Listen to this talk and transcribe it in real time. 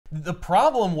The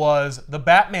problem was the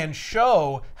Batman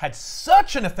show had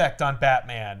such an effect on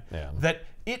Batman that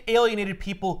it alienated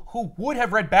people who would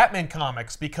have read Batman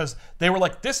comics because they were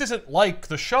like, this isn't like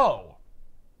the show.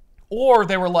 Or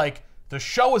they were like, the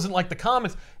show isn't like the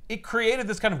comics. It created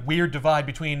this kind of weird divide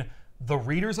between the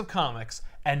readers of comics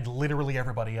and literally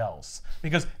everybody else.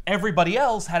 Because everybody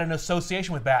else had an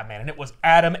association with Batman, and it was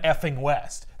Adam effing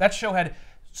West. That show had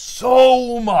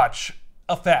so much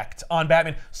effect on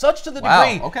Batman, such to the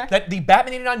degree that the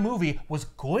Batman '89 movie was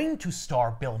going to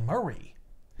star Bill Murray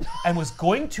and was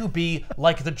going to be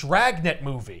like the Dragnet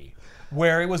movie,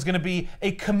 where it was going to be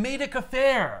a comedic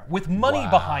affair with money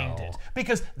behind it,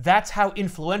 because that's how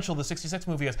influential the '66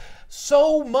 movie is.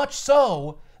 So much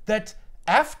so that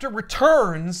after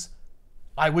Returns,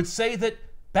 I would say that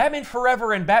Batman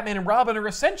Forever and Batman and Robin are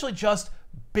essentially just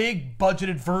big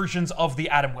budgeted versions of the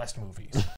Adam West movies.